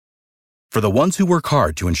For the ones who work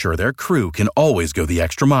hard to ensure their crew can always go the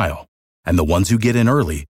extra mile, and the ones who get in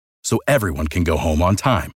early so everyone can go home on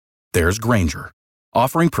time, there's Grainger,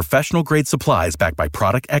 offering professional-grade supplies backed by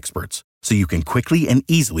product experts so you can quickly and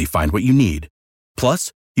easily find what you need.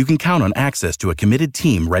 Plus, you can count on access to a committed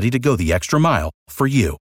team ready to go the extra mile for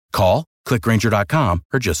you. Call, click Grainger.com,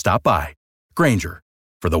 or just stop by. Grainger,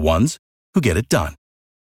 for the ones who get it done.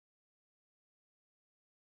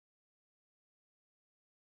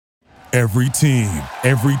 Every team,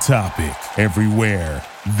 every topic, everywhere.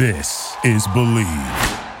 This is Believe.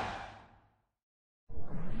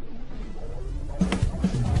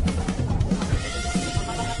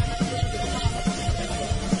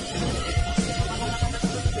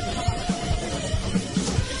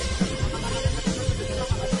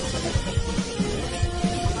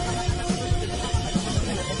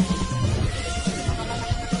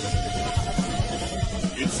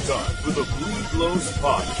 It's time for the Bleed Lows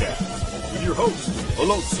Podcast with your hosts,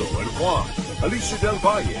 Alonso and Juan, Alicia Del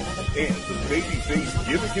Valle, and the babyface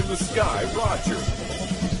gimmick in the sky, Roger.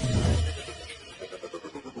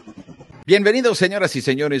 Bienvenidos, señoras y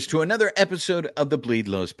señores, to another episode of the Bleed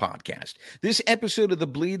Lows Podcast. This episode of the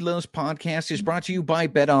Bleed Lows Podcast is brought to you by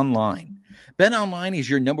BetOnline. BetOnline is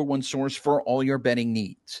your number one source for all your betting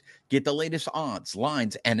needs. Get the latest odds,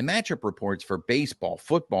 lines, and matchup reports for baseball,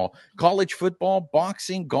 football, college football,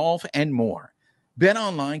 boxing, golf, and more.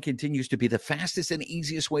 BetOnline continues to be the fastest and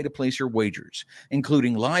easiest way to place your wagers,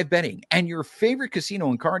 including live betting, and your favorite casino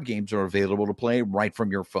and card games are available to play right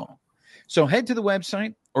from your phone. So head to the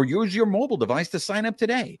website or use your mobile device to sign up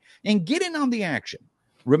today and get in on the action.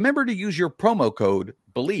 Remember to use your promo code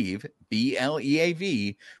BELIEVE,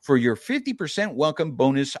 B-L-E-A-V, for your 50% welcome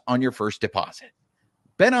bonus on your first deposit.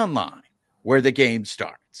 BetOnline, where the game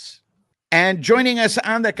starts. And joining us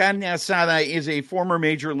on the Carne Asada is a former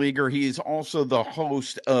major leaguer. He is also the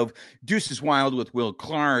host of Deuces Wild with Will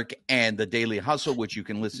Clark and The Daily Hustle, which you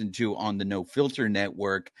can listen to on the No Filter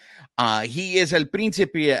Network. He is El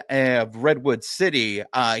Príncipe of Redwood City.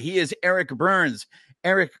 He is Eric Byrnes.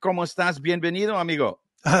 Eric, ¿cómo estás? Bienvenido, amigo.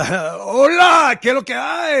 Hola, ¿qué es lo que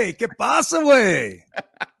hay? ¿Qué pasa, güey?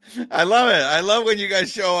 I love it. I love when you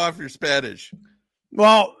guys show off your Spanish.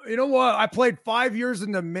 Well, you know what? I played 5 years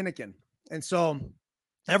in Dominican. And so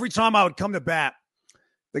every time I would come to bat,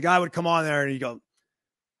 the guy would come on there and he'd go,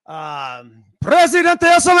 Presidente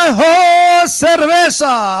es la mejor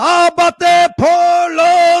cerveza, abate por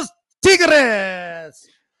los Tigres.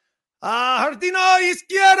 Jardino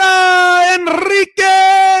izquierda,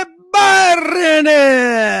 Enrique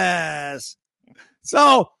Byrnes.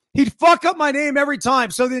 So he'd fuck up my name every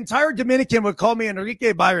time. So the entire Dominican would call me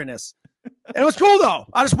Enrique Byrnes. And it was cool, though.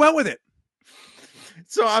 I just went with it.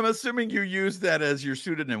 So I'm assuming you use that as your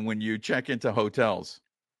pseudonym when you check into hotels.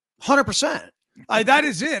 100%. That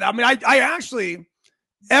is it. I mean, I actually,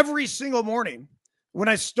 every single morning when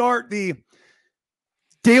I start the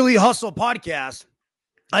Daily Hustle podcast,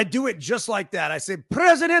 I do it just like that. I say,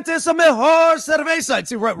 Presidente es la mejor cerveza. I'd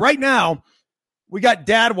say right now, we got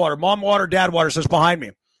Dad Water, Mom Water, Dad Water. So it's behind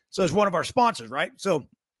me. So it's one of our sponsors, right? So,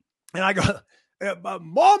 and I go,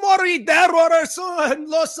 Mom Water y Dad Water son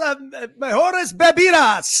los mejores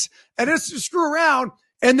bebidas. And it's just screw around.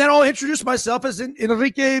 And then I'll introduce myself as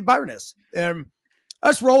Enrique Byrnes. And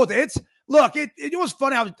let's roll with it. It was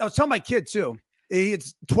funny. I was telling my kid, too.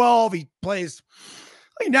 He's 12. He plays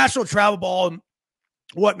national travel ball and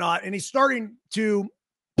whatnot. And he's starting to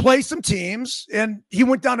play some teams. And he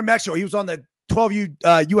went down to Mexico. He was on the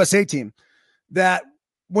 12U USA team that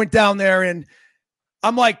went down there. And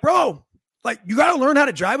I'm like, bro, you got to learn how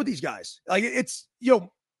to drive with these guys. It's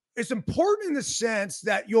important in the sense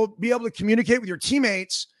that you'll be able to communicate with your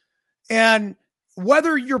teammates, and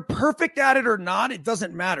whether you're perfect at it or not, it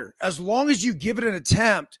doesn't matter. As long as you give it an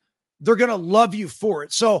attempt, they're going to love you for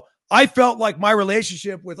it. So I felt like my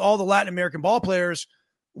relationship with all the Latin American ball players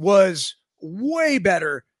was way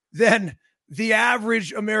better than the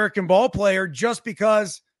average American ball player, just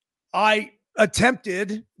because I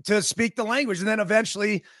attempted to speak the language and then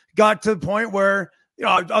eventually got to the point where,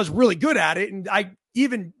 I was really good at it. And I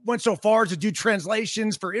even went so far as to do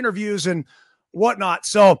translations for interviews and whatnot.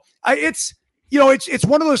 So it's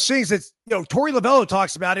one of those things that's, Torey Lovello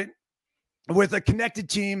talks about it with a connected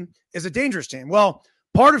team is a dangerous team. Well,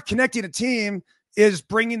 part of connecting a team is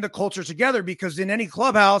bringing the culture together, because in any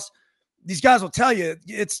clubhouse, these guys will tell you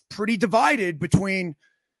it's pretty divided between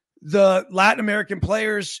the Latin American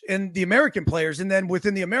players and the American players. And then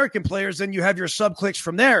within the American players, then you have your sub cliques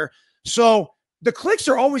from there. So the cliques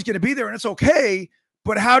are always going to be there, and it's okay,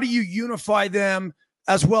 but how do you unify them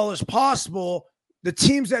as well as possible? The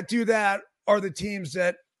teams that do that are the teams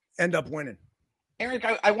that end up winning. Eric,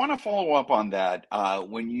 I want to follow up on that.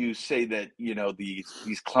 When you say that,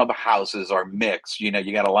 these clubhouses are mixed, you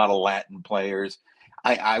got a lot of Latin players.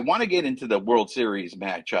 I want to get into the World Series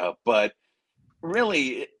matchup, but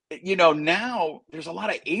really, now there's a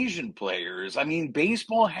lot of Asian players. I mean,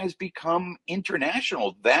 baseball has become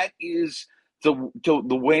international. That is the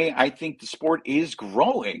way I think the sport is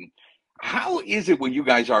growing. How is it when you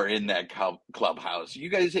guys are in that clubhouse? You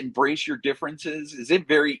guys embrace your differences? Is it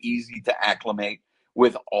very easy to acclimate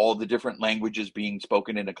with all the different languages being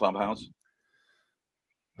spoken in a clubhouse?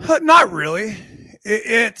 Not really.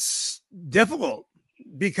 It's difficult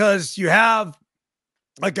because you have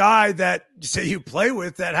a guy that say you play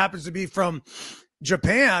with that happens to be from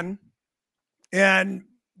Japan, and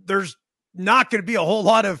there's not going to be a whole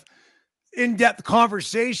lot of in-depth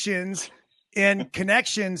conversations and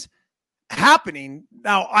connections happening.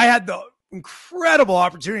 Now, I had the incredible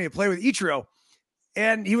opportunity to play with Ichiro,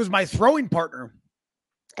 and he was my throwing partner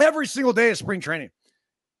every single day of spring training.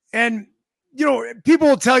 And, people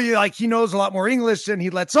will tell you like he knows a lot more English than he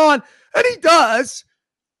lets on, and he does,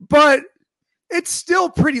 but it's still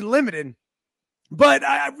pretty limited. But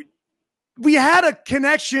we had a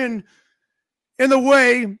connection in the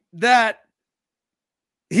way that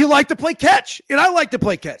he liked to play catch, and I like to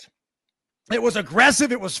play catch. It was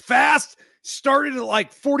aggressive. It was fast. Started at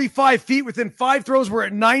like 45 feet. Within 5 throws, we're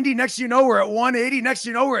at 90. Next thing you know, we're at 180. Next thing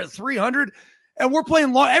you know, we're at 300. And we're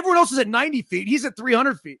playing long. Everyone else is at 90 feet. He's at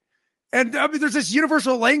 300 feet. And I mean, there's this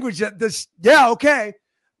universal language that okay.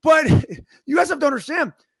 But you guys have to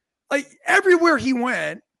understand, like everywhere he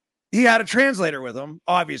went, he had a translator with him,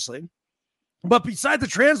 obviously. But beside the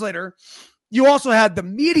translator, you also had the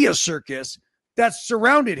media circus that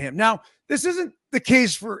surrounded him. Now, this isn't the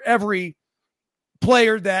case for every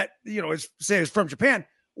player that, is from Japan.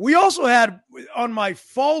 We also had on my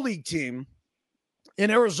fall league team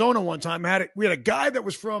in Arizona one time, we had a guy that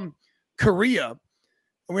was from Korea,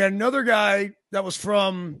 and we had another guy that was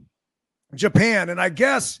from Japan. And I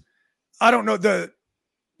guess, I don't know, the,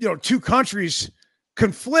 2 countries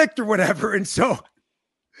conflict or whatever. And so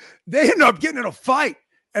they ended up getting in a fight.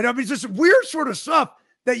 And I mean, just weird sort of stuff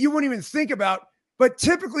that you wouldn't even think about. But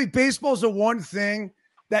typically baseball is the one thing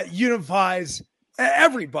that unifies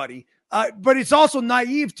everybody. But it's also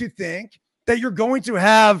naive to think that you're going to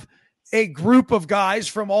have a group of guys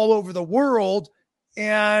from all over the world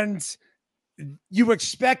and you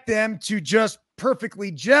expect them to just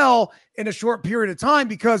perfectly gel in a short period of time,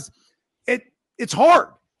 because it's hard.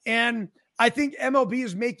 And I think MLB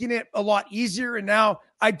is making it a lot easier. And now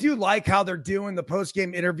I do like how they're doing the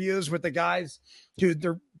post-game interviews with the guys who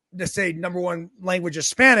they say number one language is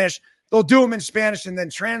Spanish. They'll do them in Spanish and then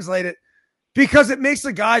translate it, because it makes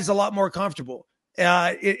the guys a lot more comfortable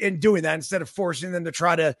in doing that instead of forcing them to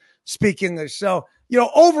try to speak English. So,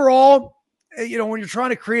 overall, when you're trying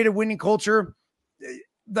to create a winning culture,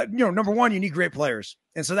 number one, you need great players.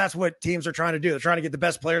 And so that's what teams are trying to do. They're trying to get the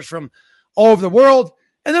best players from all over the world.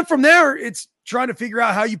 And then from there, it's trying to figure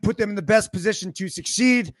out how you put them in the best position to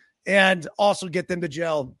succeed and also get them to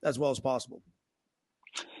gel as well as possible.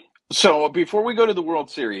 So before we go to the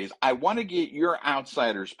World Series, I want to get your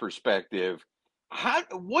outsider's perspective.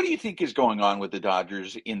 What do you think is going on with the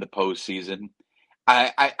Dodgers in the postseason?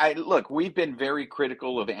 I look, we've been very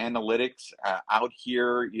critical of analytics out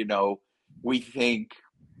here. We think,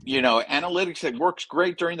 analytics that works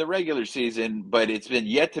great during the regular season, but it's been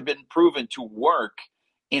yet to been proven to work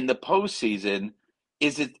in the postseason.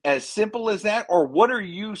 Is it as simple as that? Or what are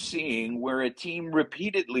you seeing where a team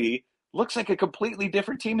repeatedly looks like a completely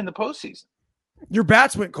different team in the postseason? Your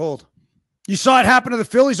bats went cold. You saw it happen to the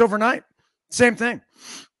Phillies overnight. Same thing.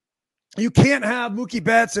 You can't have Mookie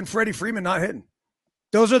Betts and Freddie Freeman not hitting.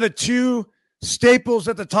 Those are the 2 staples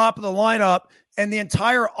at the top of the lineup, and the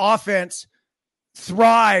entire offense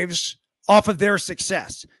thrives off of their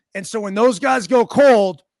success. And so when those guys go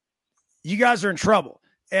cold, you guys are in trouble.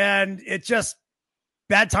 And it's just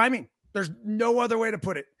bad timing. There's no other way to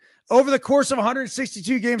put it. Over the course of a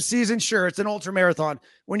 162-game season, sure, it's an ultra marathon.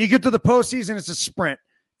 When you get to the postseason, it's a sprint.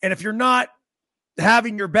 And if you're not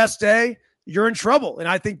having your best day, you're in trouble. And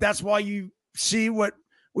I think that's why you see what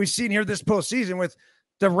we've seen here this postseason with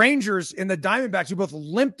the Rangers and the Diamondbacks, who both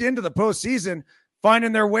limped into the postseason,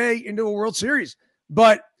 finding their way into a World Series.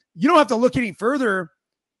 But you don't have to look any further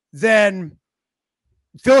than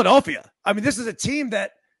Philadelphia. I mean, this is a team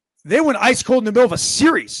that they went ice cold in the middle of a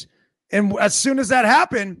series. And as soon as that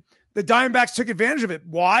happened, the Diamondbacks took advantage of it.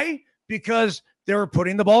 Why? Because they were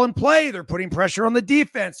putting the ball in play. They're putting pressure on the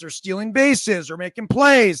defense. They're stealing bases or making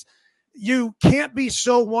plays. You can't be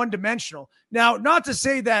so one-dimensional. Now, not to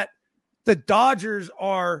say that the Dodgers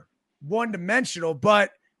are one-dimensional,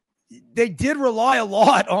 but they did rely a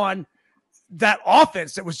lot on that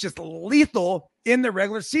offense that was just lethal in the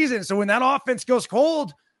regular season. So when that offense goes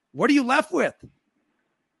cold, what are you left with?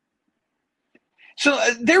 So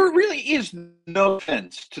there really is no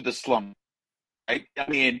offense to the slump, right? I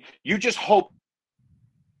mean, you just hope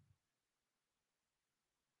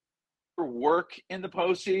for work in the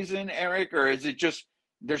postseason, Eric, or is it just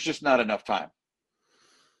there's just not enough time?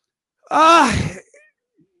 I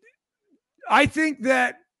think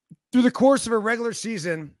that through the course of a regular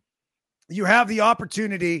season, you have the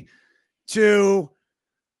opportunity to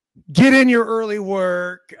get in your early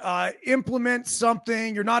work, implement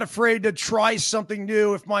something. You're not afraid to try something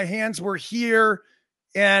new. If my hands were here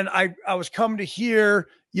and I was coming to here,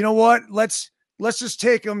 you know what? Let's just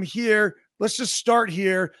take them here. Let's just start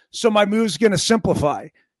here. So my move's going to simplify.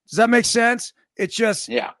 Does that make sense? It's just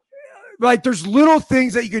like there's little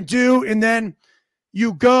things that you can do, and then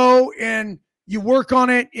you go and you work on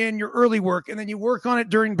it in your early work, and then you work on it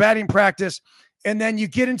during batting practice, and then you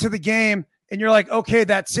get into the game and you're like, okay,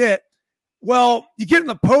 that's it. Well, you get in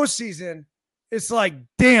the postseason, it's like,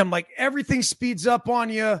 damn, like everything speeds up on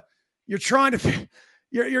you. You're trying to,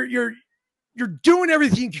 you're doing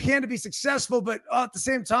everything you can to be successful, but at the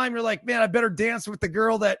same time, you're like, man, I better dance with the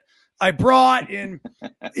girl that I brought. And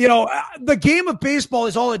the game of baseball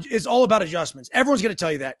is all about adjustments. Everyone's going to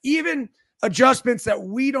tell you that. Even adjustments that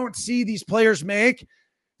we don't see these players make.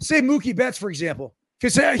 Say Mookie Betts, for example,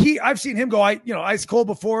 because I've seen him go ice cold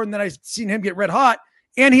before, and then I've seen him get red hot,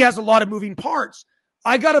 and he has a lot of moving parts.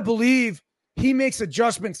 I got to believe he makes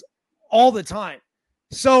adjustments all the time.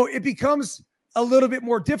 So it becomes a little bit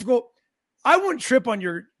more difficult. I wouldn't trip on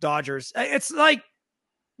your Dodgers. It's like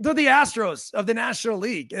they're the Astros of the National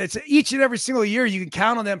League. It's each and every single year you can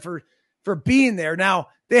count on them for being there. Now,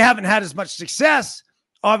 they haven't had as much success,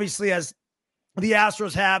 obviously, as the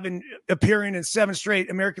Astros have in appearing in 7 straight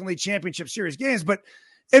American League Championship Series games. But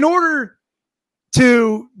in order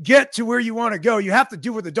to get to where you want to go, you have to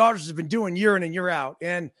do what the Dodgers have been doing year in and year out.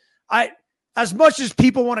 And as much as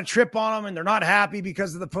people want to trip on them and they're not happy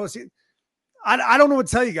because of the postseason, I don't know what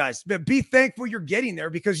to tell you guys, but be thankful you're getting there,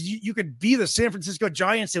 because you could be the San Francisco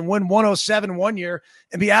Giants and win 107 one year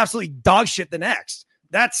and be absolutely dog shit the next.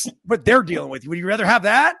 That's what they're dealing with. Would you rather have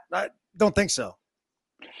that? I don't think so.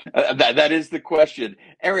 That is the question.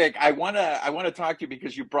 Eric, I want to talk to you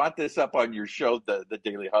because you brought this up on your show, the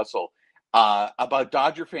Daily Hustle, about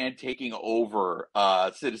Dodger fan taking over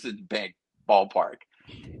Citizens Bank Ballpark.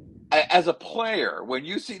 As a player, when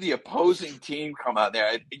you see the opposing team come out there,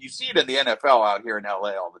 and you see it in the NFL out here in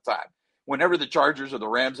LA all the time, whenever the Chargers or the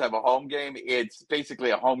Rams have a home game, it's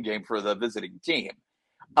basically a home game for the visiting team.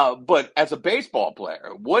 But as a baseball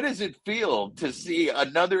player, what does it feel to see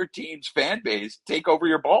another team's fan base take over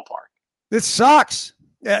your ballpark? It sucks.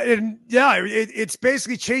 It's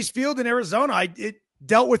basically Chase Field in Arizona. I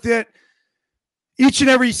dealt with it each and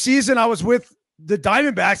every season I was with the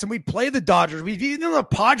Diamondbacks, and we play the Dodgers. The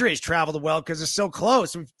Padres traveled well because it's so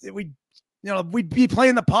close. We'd be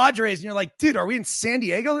playing the Padres, and you're like, dude, are we in San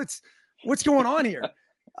Diego? What's going on here?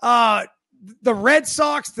 The Red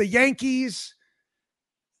Sox, the Yankees,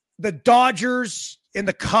 the Dodgers, and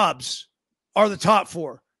the Cubs are the top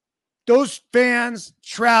 4. Those fans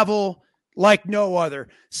travel like no other.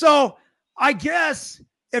 So I guess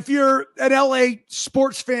if you're an LA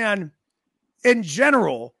sports fan in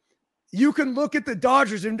general, you can look at the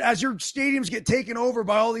Dodgers, and as your stadiums get taken over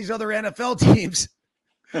by all these other NFL teams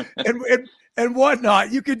and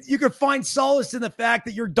whatnot, you could find solace in the fact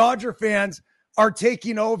that your Dodger fans are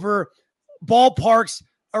taking over ballparks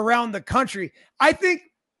around the country. I think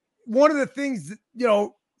one of the things that,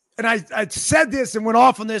 and I said this and went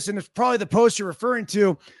off on this, and it's probably the post you're referring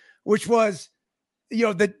to, which was, the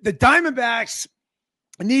Diamondbacks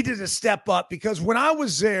needed to step up, because when I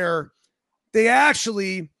was there, they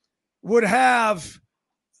actually would have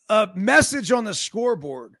a message on the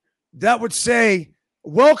scoreboard that would say,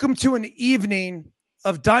 "Welcome to an evening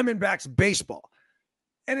of Diamondbacks baseball."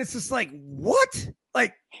 And it's just like, what?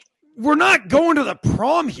 Like, we're not going to the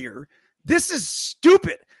prom here. This is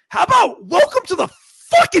stupid. How about welcome to the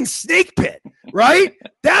fucking snake pit, right?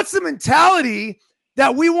 That's the mentality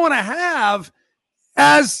that we want to have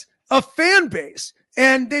as a fan base.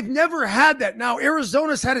 And they've never had that. Now,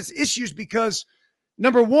 Arizona's had its issues because,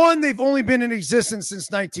 number one, they've only been in existence since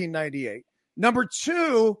 1998. Number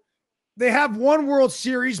two, they have one World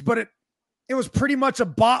Series, but it was pretty much a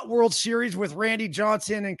bot World Series with Randy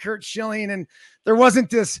Johnson and Curt Schilling, and there wasn't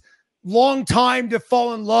this long time to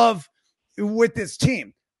fall in love with this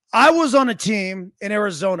team. I was on a team in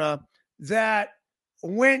Arizona that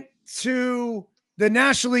went to the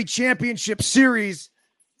National League Championship Series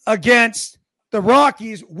against the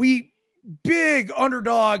Rockies, we big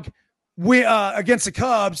underdog against the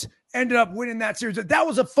Cubs, ended up winning that series. That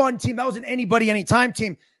was a fun team. That was an anybody, anytime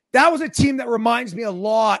team. That was a team that reminds me a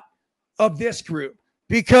lot of this group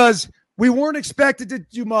because we weren't expected to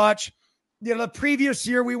do much. You know, the previous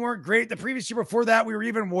year we weren't great. The previous year before that, we were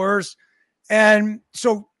even worse. And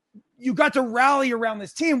so you got to rally around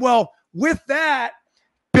this team. Well, with that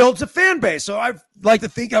builds a fan base. So I like to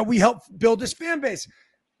think we helped build this fan base.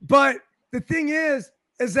 But the thing is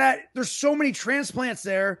that there's so many transplants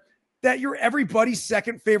there that you're everybody's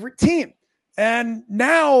second favorite team. And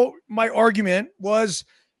now my argument was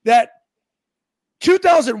that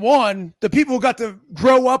 2001, the people who got to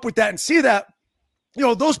grow up with that and see that, you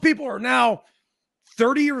know, those people are now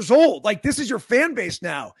 30 years old. Like, this is your fan base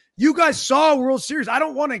now. You guys saw a World Series. I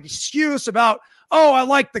don't want an excuse about, oh, I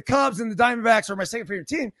like the Cubs and the Diamondbacks are my second favorite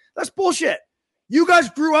team. That's bullshit. You guys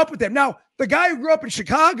grew up with them. Now, the guy who grew up in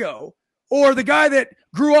Chicago or the guy that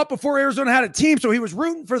grew up before Arizona had a team, so he was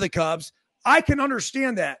rooting for the Cubs, I can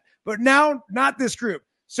understand that. But now, not this group.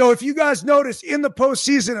 So if you guys notice, in the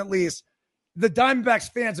postseason at least, the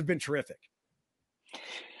Diamondbacks fans have been terrific.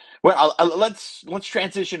 Well, let's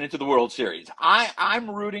transition into the World Series. I'm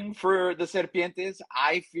rooting for the Serpientes.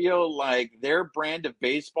 I feel like their brand of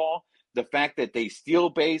baseball, the fact that they steal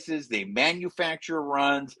bases, they manufacture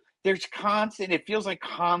runs, there's constant. It feels like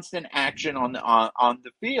constant action on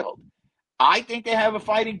the field. I think they have a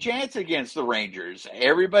fighting chance against the Rangers.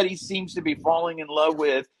 Everybody seems to be falling in love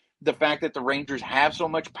with the fact that the Rangers have so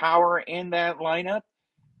much power in that lineup.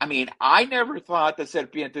 I mean, I never thought the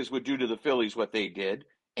Serpientes would do to the Phillies what they did.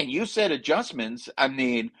 And you said adjustments. I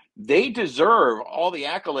mean, they deserve all the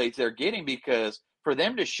accolades they're getting because for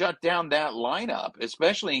them to shut down that lineup,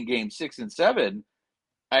 especially in game 6 and 7,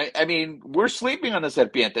 I mean, we're sleeping on the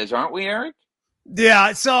Serpientes, aren't we, Eric?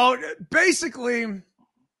 Yeah. So basically,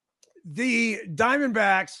 the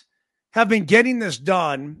Diamondbacks have been getting this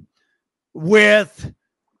done with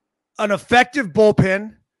an effective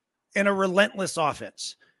bullpen and a relentless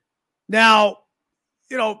offense. Now,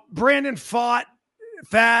 you know, Brandon fat,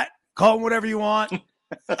 call him whatever you want.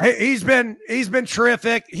 He's been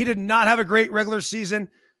terrific. He did not have a great regular season.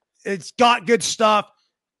 It's got good stuff,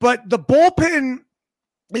 but the bullpen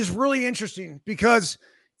is really interesting because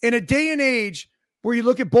in a day and age where you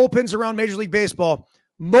look at bullpens around Major League Baseball,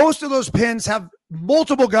 most of those pens have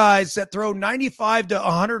multiple guys that throw 95 to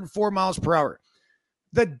 104 miles per hour.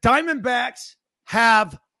 The Diamondbacks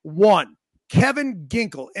have one, Kevin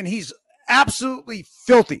Ginkel, and he's absolutely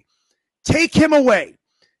filthy. Take him away,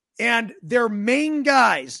 and their main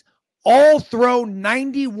guys all throw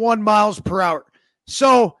 91 miles per hour.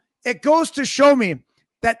 So it goes to show me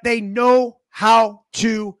that they know how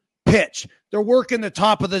to pitch. They're working the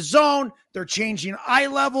top of the zone. They're changing eye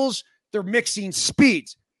levels. They're mixing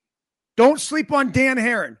speeds. Don't sleep on Dan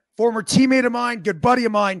Herron, former teammate of mine, good buddy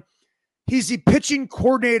of mine. He's the pitching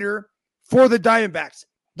coordinator for the Diamondbacks,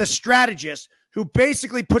 the strategist who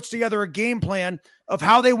basically puts together a game plan of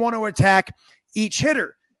how they want to attack each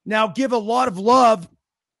hitter. Now, give a lot of love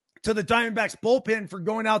to the Diamondbacks bullpen for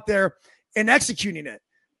going out there and executing it.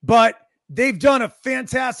 But they've done a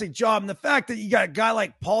fantastic job. And the fact that you got a guy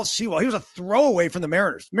like Paul Sewell, he was a throwaway from the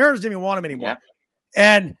Mariners. Mariners didn't even want him anymore. Yeah.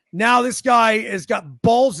 And now this guy has got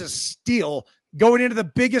balls of steel going into the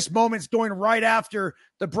biggest moments, going right after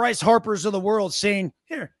the Bryce Harpers of the world, saying,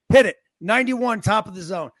 here, hit it, 91, top of the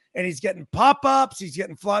zone. And he's getting pop-ups, he's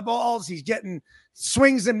getting fly balls, he's getting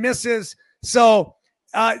swings and misses. So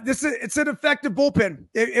it's an effective bullpen.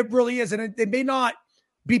 It really is. And it may not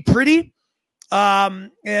be pretty,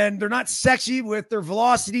 and they're not sexy with their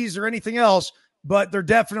velocities or anything else, but they're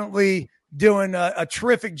definitely doing a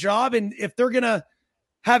terrific job. And if they're going to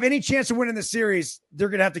have any chance of winning the series, they're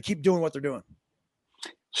going to have to keep doing what they're doing.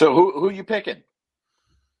 So who are you picking?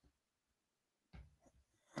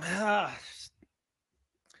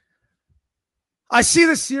 I see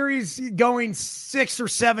the series going 6 or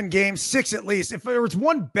 7 games, 6 at least. If there was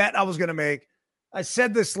one bet I was going to make, I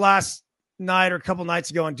said this last night or a couple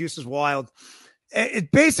nights ago on Deuces Wild.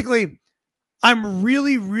 It basically, I'm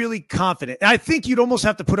really, really confident. And I think you'd almost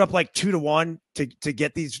have to put up like 2-1 to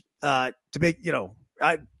get these, to make, you know,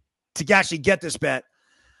 to actually get this bet.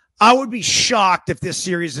 I would be shocked if this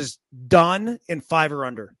series is done in 5 or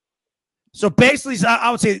under. So basically,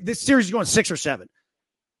 I would say this series is going 6 or 7.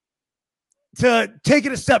 To take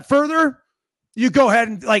it a step further, you go ahead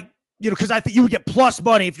and because I think you would get plus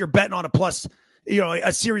money if you're betting on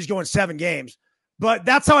a series going 7 games. But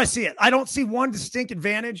that's how I see it. I don't see one distinct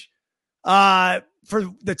advantage for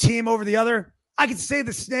the team over the other. I could say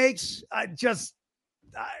the Snakes. I'd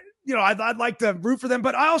like to root for them,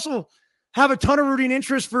 but I also have a ton of rooting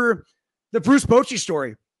interest for the Bruce Bochy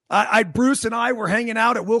story. Bruce and I were hanging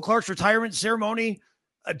out at Will Clark's retirement ceremony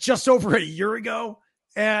just over a year ago.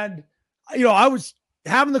 And, I was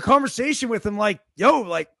having the conversation with him like, yo,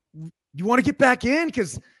 like, you want to get back in?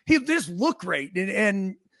 Because he just looked great.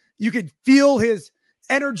 And you could feel his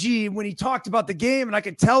energy when he talked about the game. And I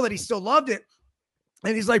could tell that he still loved it.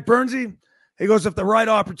 And he's like, Burnsy, he goes, if the right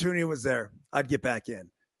opportunity was there, I'd get back in.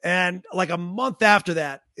 And like a month after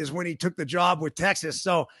that is when he took the job with Texas.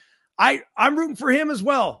 So I'm rooting for him as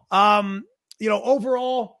well.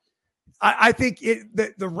 Overall, I think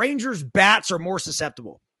the Rangers bats are more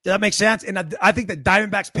susceptible. Does that make sense? And I think the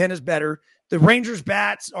Diamondbacks pen is better. The Rangers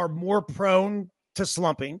bats are more prone to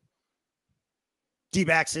slumping.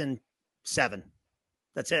 D-backs in 7.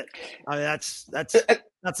 That's it. I mean, that's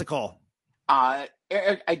the call.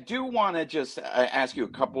 Eric, I do want to just ask you a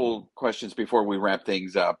couple questions before we wrap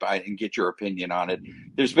things up and get your opinion on it.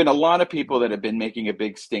 There's been a lot of people that have been making a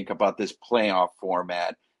big stink about this playoff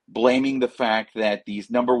format, blaming the fact that these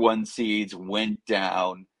number 1 seeds went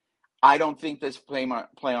down. I don't think this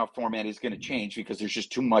playoff format is going to change because there's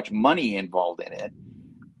just too much money involved in it.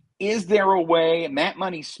 Is there a way? Matt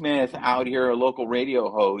Money Smith out here, a local radio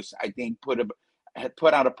host, I think had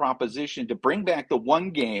put out a proposition to bring back the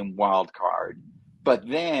 1-game wild card, but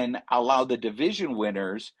then allow the division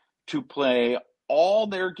winners to play all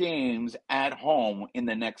their games at home in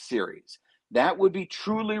the next series. That would be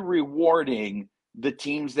truly rewarding the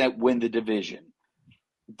teams that win the division.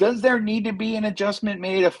 Does there need to be an adjustment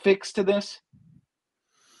made, a fix to this?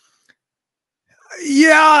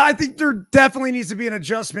 Yeah, I think there definitely needs to be an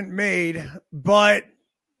adjustment made. But,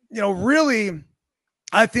 really,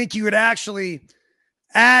 I think you would actually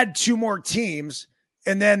add 2 more teams,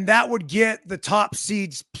 and then that would get the top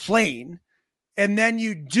seeds playing. And then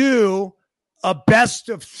you do a best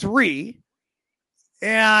of 3,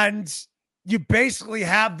 and you basically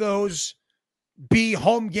have those be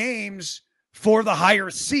home games for the higher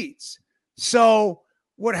seeds. So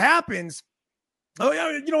what happens,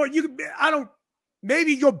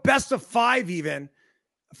 maybe go best of 5 even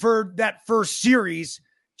for that first series,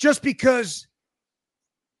 just because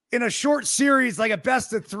in a short series, like a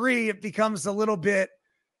best of 3, it becomes a little bit,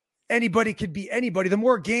 anybody could be anybody. The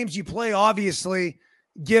more games you play, obviously,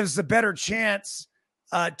 gives the better chance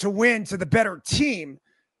to win to the better team.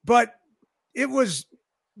 But it was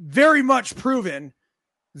very much proven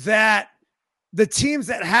that the teams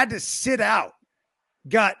that had to sit out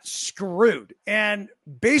got screwed. And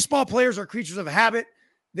baseball players are creatures of habit.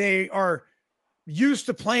 They are used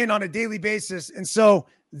to playing on a daily basis. And so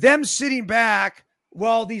them sitting back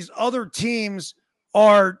while these other teams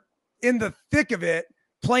are in the thick of it,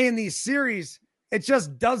 playing these series, it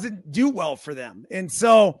just doesn't do well for them. And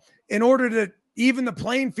so in order to even the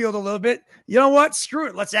playing field a little bit, you know what? Screw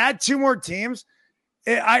it. Let's add 2 more teams.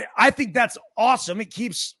 I think that's awesome. It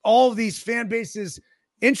keeps all of these fan bases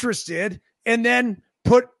interested, and then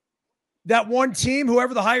put that one team,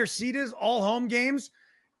 whoever the higher seed is, all home games,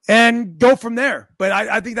 and go from there. But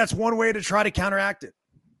I think that's one way to try to counteract it.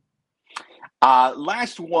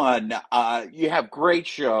 Last one, you have great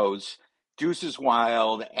shows, Deuces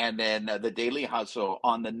Wild, and then the Daily Hustle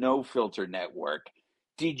on the No Filter Network.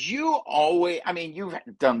 Did you always, you've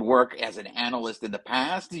done work as an analyst in the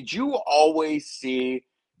past. Did you always see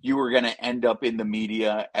you were going to end up in the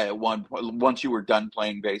media once you were done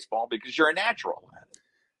playing baseball? Because you're a natural at it.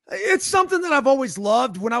 It's something that I've always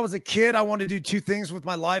loved. When I was a kid, I wanted to do 2 things with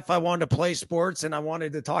my life. I wanted to play sports, and I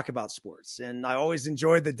wanted to talk about sports. And I always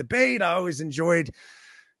enjoyed the debate. I always enjoyed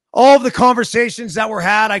all of the conversations that were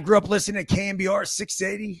had. I grew up listening to KMBR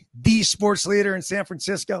 680, the sports leader in San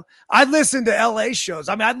Francisco. I listened to LA shows.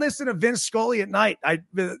 I'd listen to Vince Scully at night.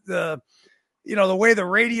 The way the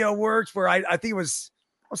radio works, where I think it was,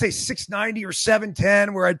 I'll say 690 or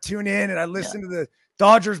 710, where I'd tune in and I listened to the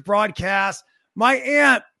Dodgers broadcast. My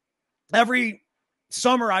aunt, every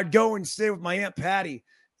summer I'd go and stay with my Aunt Patty,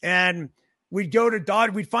 and we'd go to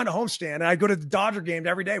Dodger. We'd find a homestand, and I'd go to the Dodger game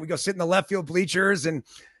every day. We'd go sit in the left field bleachers, and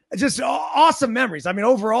just awesome memories.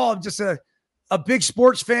 Overall, I'm just a big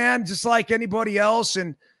sports fan, just like anybody else.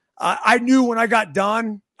 And I knew when I got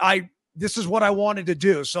done, this is what I wanted to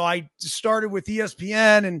do. So I started with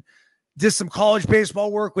ESPN and did some college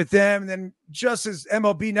baseball work with them. And then just as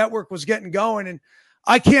MLB Network was getting going, and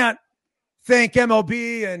I can't thank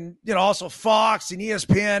MLB and, also Fox and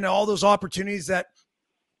ESPN and all those opportunities that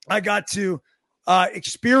I got to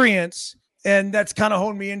experience. And that's kind of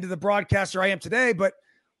honed me into the broadcaster I am today. But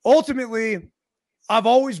ultimately, I've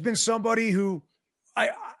always been somebody who I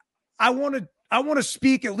want to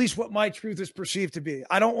speak at least what my truth is perceived to be.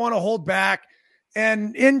 I don't want to hold back.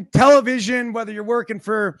 And in television, whether you're working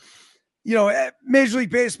for Major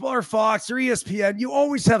League Baseball or Fox or ESPN, you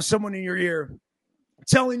always have someone in your ear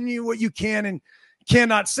telling you what you can and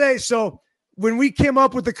cannot say. So when we came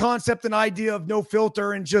up with the concept and idea of no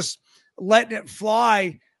filter and just letting it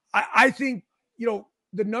fly, I think,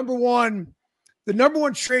 the number one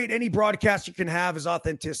trait any broadcaster can have is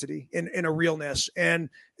authenticity and a realness. And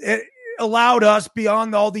it allowed us,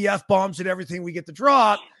 beyond all the F-bombs and everything we get to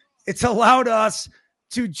drop, it's allowed us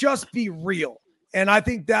to just be real. And I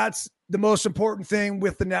think that's the most important thing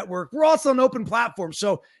with the network. We're also an open platform,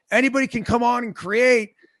 so anybody can come on and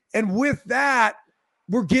create. And with that,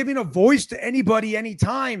 we're giving a voice to anybody,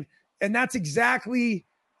 anytime. And that's exactly,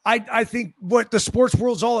 I think, what the sports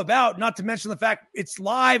world is all about, not to mention the fact it's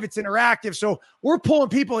live, it's interactive. So we're pulling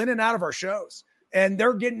people in and out of our shows, and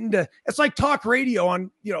they're getting to, it's like talk radio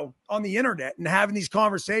on the internet and having these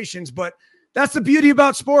conversations. But that's the beauty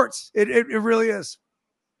about sports. It really is.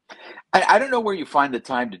 I don't know where you find the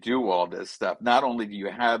time to do all this stuff. Not only do you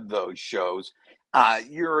have those shows,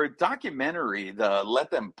 your documentary, the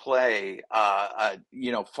Let Them Play,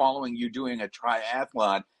 following you doing a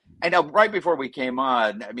triathlon. I know right before we came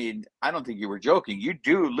on, I mean, I don't think you were joking. You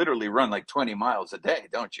do literally run like 20 miles a day,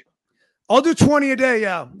 don't you? I'll do 20 a day.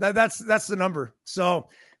 Yeah, that's the number. So,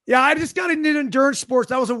 yeah, I just got into endurance sports.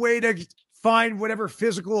 That was a way to find whatever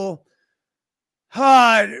physical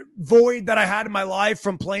void that I had in my life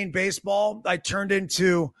from playing baseball. I turned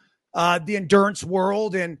into the endurance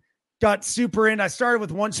world and got super in. I started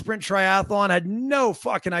with one sprint triathlon. I had no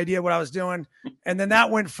fucking idea what I was doing. And then that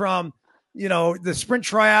went from, the sprint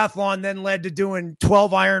triathlon then led to doing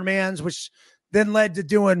 12 Ironmans, which then led to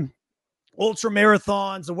doing ultra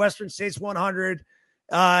marathons, the Western States 100,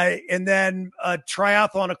 and then a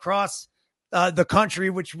triathlon across the country,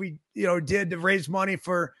 which we, did to raise money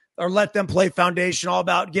for our Let Them Play Foundation, all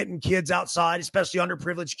about getting kids outside, especially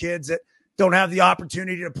underprivileged kids that don't have the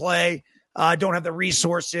opportunity to play, don't have the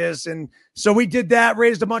resources. And so we did that,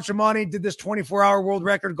 raised a bunch of money, did this 24-hour world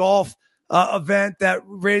record golf event that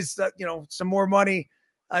raised, some more money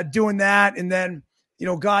doing that. And then,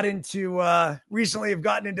 got into, recently have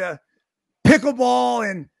gotten into pickleball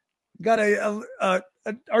and got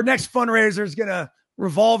our next fundraiser is going to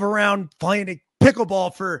revolve around playing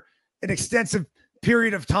pickleball for an extensive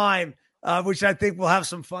period of time, which I think we'll have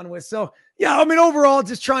some fun with. So, yeah, I mean, overall,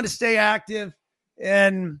 just trying to stay active,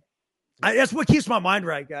 and that's what keeps my mind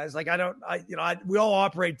right, guys. Like, we all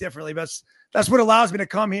operate differently, but that's what allows me to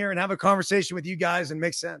come here and have a conversation with you guys and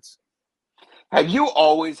make sense. Have you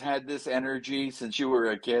always had this energy since you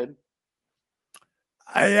were a kid?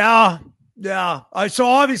 Yeah. So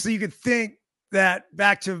obviously you could think that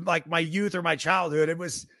back to like my youth or my childhood, it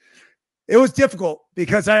was difficult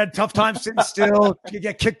because I had tough time sitting still. You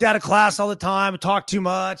get kicked out of class all the time, talk too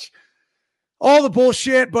much, all the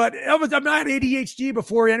bullshit. But I had ADHD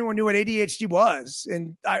before anyone knew what ADHD was.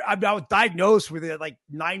 And I was diagnosed with it at like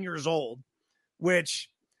 9 years old, which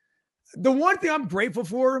the one thing I'm grateful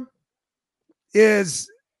for is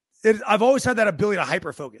I've always had that ability to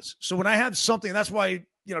hyper-focus. So when I have something, that's why,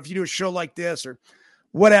 if you do a show like this or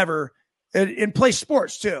whatever, and play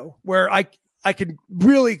sports too, where I can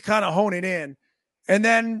really kind of hone it in. And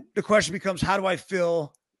then the question becomes, how do I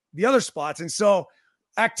fill the other spots? And so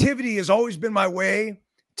activity has always been my way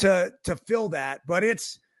to fill that. But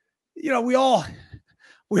it's, we all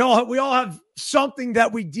have something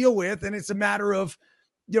that we deal with, and it's a matter of,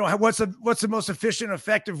 what's the most efficient,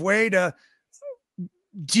 effective way to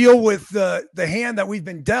deal with the hand that we've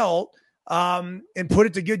been dealt, and put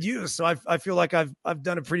it to good use. So I feel like I've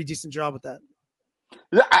done a pretty decent job with that.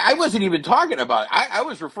 I wasn't even talking about it. I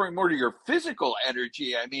was referring more to your physical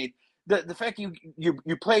energy. I mean, the fact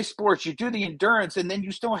you play sports, you do the endurance, and then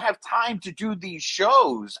you still have time to do these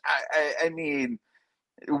shows. I mean,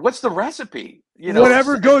 what's the recipe?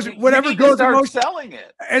 Whatever goes start in selling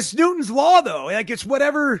it. It's Newton's law, though. Like, it's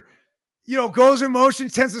whatever goes in motion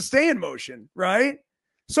tends to stay in motion, right?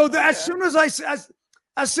 So as soon as I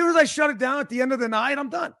shut it down at the end of the night, I'm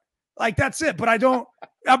done. Like, that's it. But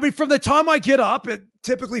from the time I get up at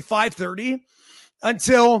typically 5:30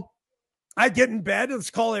 until I get in bed, let's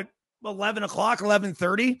call it 11 o'clock,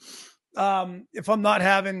 11:30. If I'm not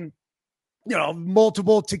having,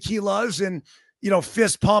 multiple tequilas and,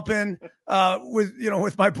 fist pumping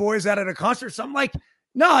with my boys out at a concert, something like,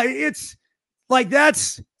 no, it's like,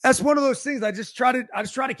 that's one of those things. I just try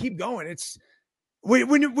to keep going. It's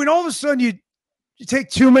when all of a sudden you take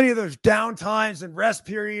too many of those down times and rest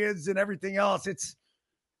periods and everything else.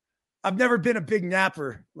 I've never been a big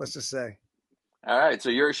napper, let's just say. All right. So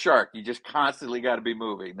you're a shark. You just constantly got to be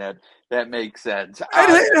moving. That makes sense.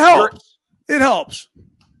 It helps. It helps.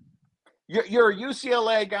 You're a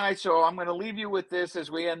UCLA guy, so I'm going to leave you with this as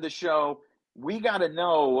we end the show. We got to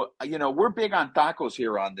know, we're big on tacos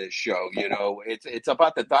here on this show. It's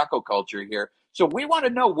about the taco culture here. So we want to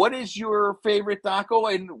know, what is your favorite taco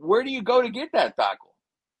and where do you go to get that taco?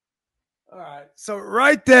 All right. So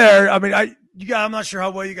right there, I mean, I'm not sure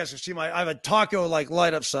how well you guys can see I have a taco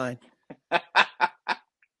light up sign. And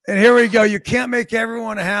here we go. You can't make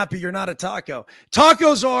everyone happy. You're not a taco.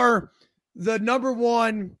 Tacos are the number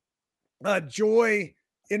one joy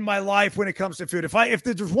in my life when it comes to food. If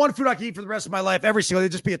there's one food I can eat for the rest of my life, every single day,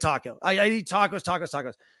 it'd just be a taco. I eat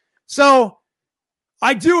tacos. So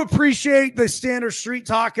I do appreciate the standard street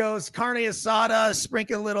tacos, carne asada,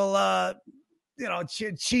 sprinkle a little,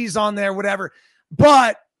 cheese on there, whatever.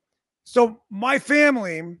 But so my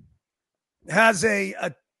family has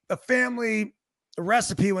a family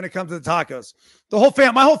recipe when it comes to the tacos.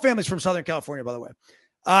 My whole family's from Southern California, by the way.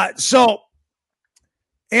 So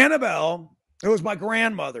Annabelle, who was my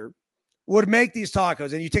grandmother, would make these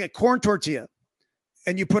tacos, and you take a corn tortilla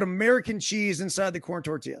and you put American cheese inside the corn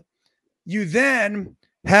tortilla. You then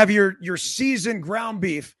have your seasoned ground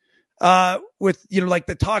beef with,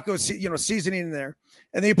 the taco, seasoning in there.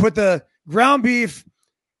 And then you put the ground beef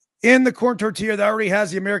in the corn tortilla that already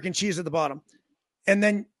has the American cheese at the bottom. And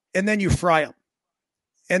then you fry them.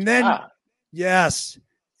 And then, yes.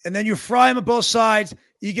 And then you fry them on both sides.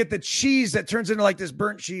 You get the cheese that turns into this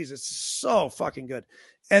burnt cheese. It's so fucking good.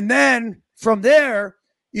 And then from there,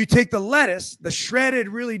 you take the lettuce, the shredded,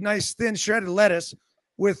 really nice, thin shredded lettuce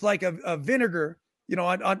with a vinegar,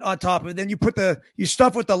 on top of it. Then you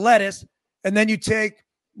stuff with the lettuce, and then you take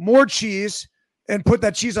more cheese and put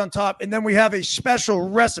that cheese on top. And then we have a special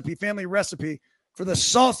recipe, family recipe for the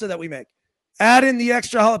salsa that we make. Add in the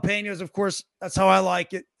extra jalapenos. Of course, that's how I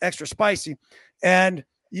like it. Extra spicy. And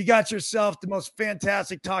you got yourself the most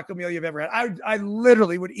fantastic taco meal you've ever had. I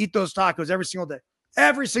literally would eat those tacos every single day.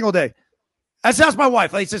 Every single day. That's my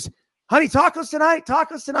wife. She says, honey, tacos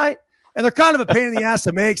tonight. And they're kind of a pain in the ass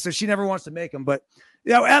to make, so she never wants to make them. But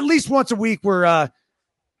at least once a week, we're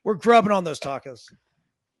grubbing on those tacos.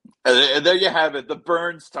 And there you have it, the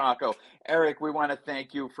Byrnes taco. Eric, we want to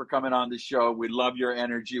thank you for coming on the show. We love your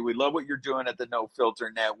energy. We love what you're doing at the No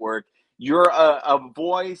Filter Network. You're a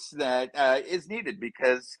voice that is needed,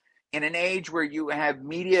 because in an age where you have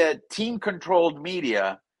team-controlled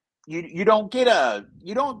media, you don't get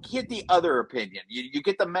the other opinion. You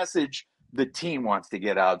get the message the team wants to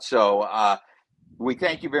get out. So we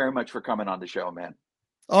thank you very much for coming on the show, man.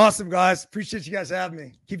 Awesome, guys. Appreciate you guys having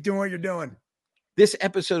me. Keep doing what you're doing. This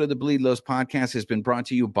episode of the Bleed Lows podcast has been brought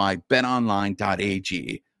to you by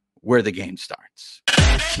betonline.ag, where the game starts.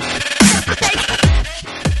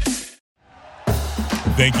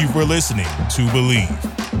 Thank you for listening to Believe.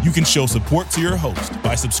 You can show support to your host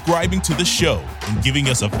by subscribing to the show and giving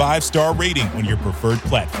us a 5-star rating on your preferred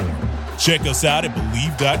platform. Check us out at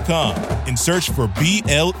Believe.com and search for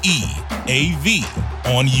BLEAV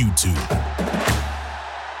on YouTube.